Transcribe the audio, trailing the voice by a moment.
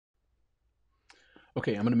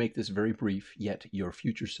Okay, I'm going to make this very brief, yet your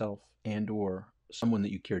future self and or someone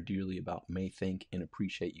that you care dearly about may thank and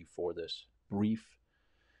appreciate you for this brief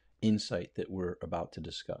insight that we're about to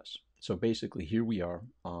discuss. So basically, here we are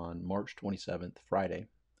on March 27th, Friday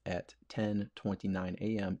at 10:29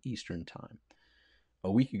 a.m. Eastern Time.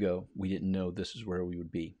 A week ago, we didn't know this is where we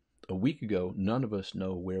would be. A week ago, none of us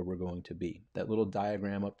know where we're going to be. That little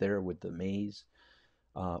diagram up there with the maze,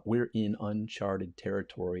 we're in uncharted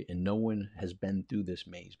territory and no one has been through this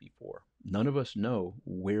maze before. None of us know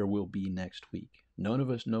where we'll be next week. None of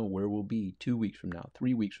us know where we'll be 2 weeks from now,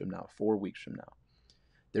 3 weeks from now, 4 weeks from now.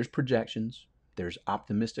 There's projections, there's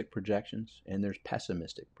optimistic projections, and there's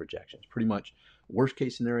pessimistic projections. Pretty much worst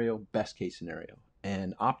case scenario, best case scenario.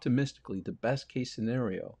 And optimistically, the best case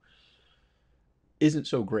scenario isn't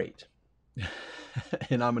so great.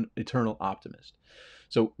 And I'm an eternal optimist.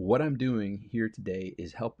 So, what I'm doing here today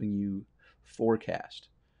is helping you forecast.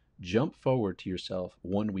 Jump forward to yourself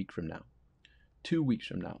 1 week from now, 2 weeks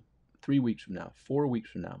from now, 3 weeks from now, 4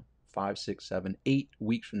 weeks from now, 5, 6, 7, 8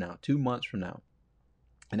 weeks from now, 2 months from now,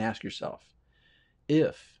 and ask yourself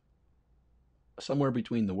if somewhere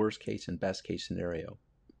between the worst case and best case scenario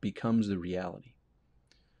becomes the reality,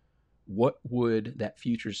 what would that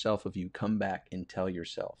future self of you come back and tell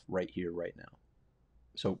yourself right here, right now?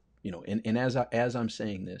 So, and as I'm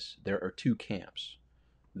saying this, there are two camps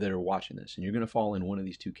that are watching this, and you're going to fall in one of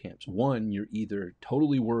these two camps. One, you're either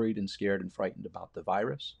totally worried and scared and frightened about the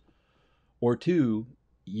virus, or two,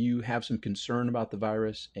 you have some concern about the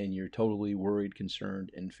virus and you're totally worried,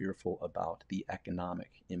 concerned, and fearful about the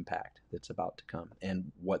economic impact that's about to come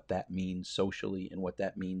and what that means socially and what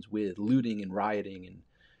that means with looting and rioting and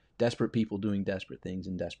desperate people doing desperate things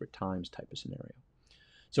in desperate times type of scenario.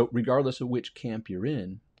 So regardless of which camp you're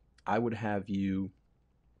in, I would have you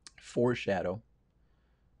foreshadow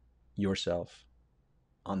yourself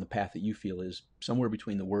on the path that you feel is somewhere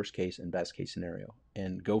between the worst case and best case scenario,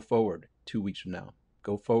 and go forward 2 weeks from now,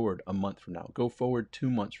 go forward a month from now, go forward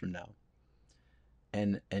 2 months from now,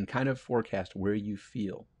 and kind of forecast where you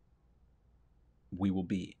feel we will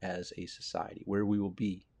be as a society, where we will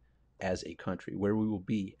be as a country, where we will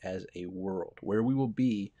be as a world, where we will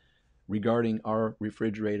be regarding our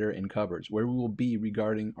refrigerator and cupboards, where we will be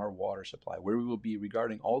regarding our water supply, where we will be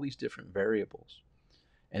regarding all these different variables.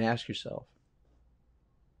 And ask yourself,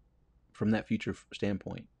 from that future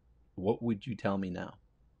standpoint, what would you tell me now?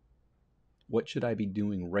 What should I be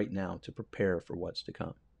doing right now to prepare for what's to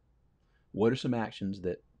come? What are some actions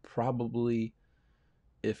that probably,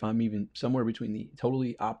 if I'm even somewhere between the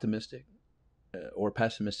totally optimistic or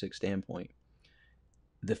pessimistic standpoint,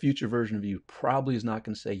 the future version of you probably is not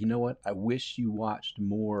going to say, you know what, I wish you watched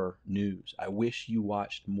more news. I wish you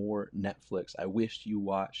watched more Netflix. I wish you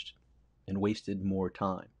watched and wasted more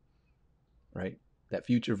time, right? That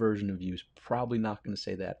future version of you is probably not going to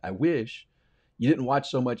say that. I wish you didn't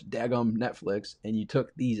watch so much daggum Netflix and you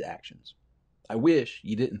took these actions. I wish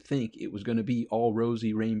you didn't think it was going to be all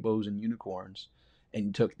rosy rainbows and unicorns and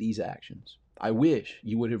you took these actions. I wish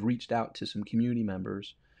you would have reached out to some community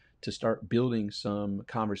members to start building some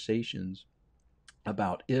conversations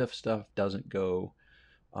about if stuff doesn't go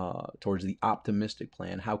towards the optimistic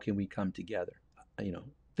plan, how can we come together?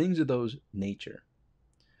 Things of those nature.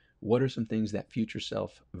 What are some things that future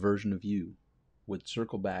self version of you would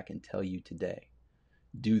circle back and tell you today?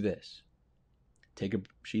 Do this. Take a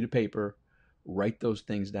sheet of paper, write those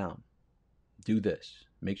things down. Do this.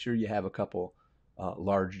 Make sure you have a couple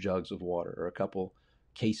large jugs of water or a couple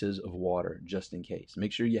cases of water just in case.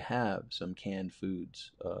 Make sure you have some canned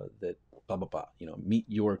foods that blah blah blah, meet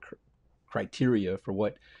your criteria for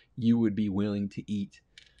what you would be willing to eat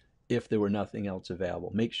if there were nothing else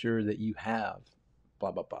available. Make sure that you have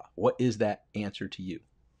blah blah blah. What is that answer to you?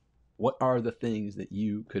 What are the things that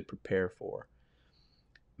you could prepare for?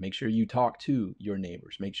 Make sure you talk to your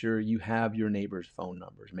neighbors. Make sure you have your neighbors' phone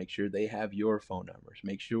numbers. Make sure they have your phone numbers.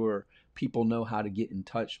 Make sure people know how to get in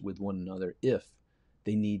touch with one another if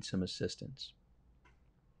they need some assistance.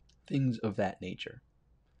 Things of that nature.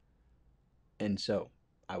 And so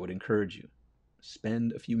I would encourage you,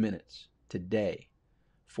 spend a few minutes today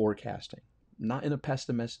forecasting, not in a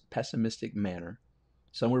pessimistic manner,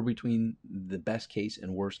 somewhere between the best case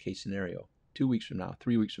and worst case scenario. 2 weeks from now,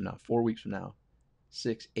 3 weeks from now, 4 weeks from now,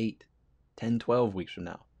 6, 8, 10, 12 weeks from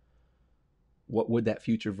now. What would that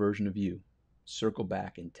future version of you circle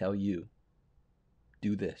back and tell you?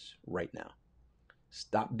 Do this right now.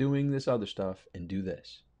 Stop doing this other stuff and do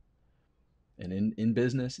this. And in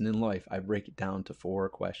business and in life, I break it down to 4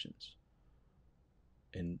 questions.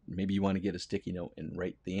 And maybe you want to get a sticky note and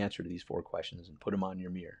write the answer to these 4 questions and put them on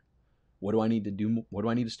your mirror. What do I need to do? What do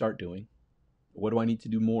I need to start doing? What do I need to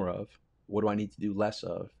do more of? What do I need to do less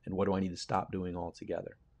of? And what do I need to stop doing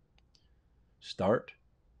altogether? Start,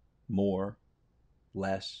 more,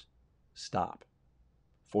 less, stop.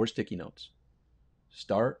 4 sticky notes.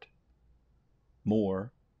 Start,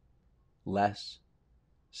 more, less,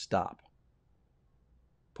 stop.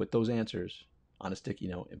 Put those answers on a sticky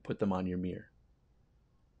note and put them on your mirror.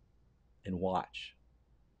 And watch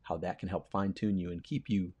how that can help fine-tune you and keep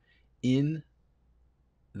you in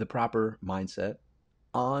the proper mindset,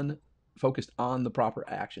 focused on the proper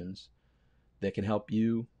actions that can help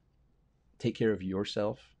you take care of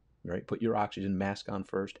yourself, right? Put your oxygen mask on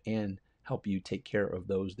first and help you take care of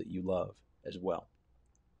those that you love as well.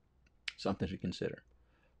 Something to consider.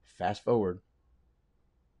 Fast forward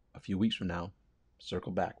a few weeks from now,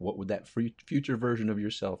 circle back. What would that future version of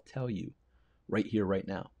yourself tell you right here, right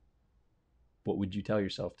now? What would you tell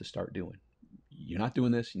yourself to start doing? You're not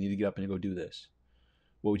doing this. You need to get up and go do this.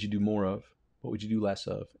 What would you do more of? What would you do less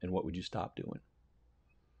of? And what would you stop doing?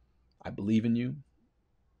 I believe in you.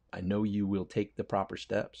 I know you will take the proper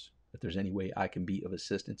steps. If there's any way I can be of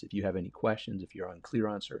assistance, if you have any questions, if you're unclear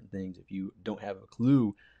on certain things, if you don't have a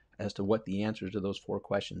clue as to what the answers to those 4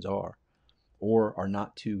 questions are, or are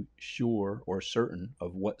not too sure or certain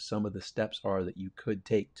of what some of the steps are that you could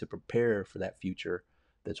take to prepare for that future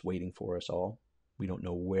that's waiting for us all. We don't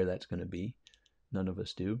know where that's going to be. None of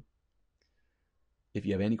us do. If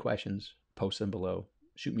you have any questions, post them below.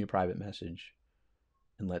 Shoot me a private message,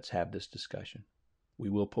 and let's have this discussion. We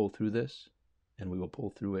will pull through this, and we will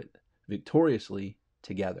pull through it victoriously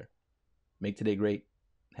together. Make today great.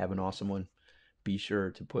 Have an awesome one. Be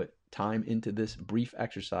sure to put time into this brief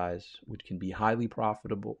exercise, which can be highly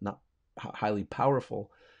profitable, not highly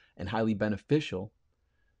powerful, and highly beneficial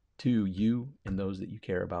to you and those that you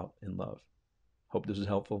care about and love. Hope this is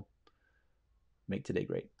helpful. Make today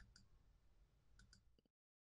great.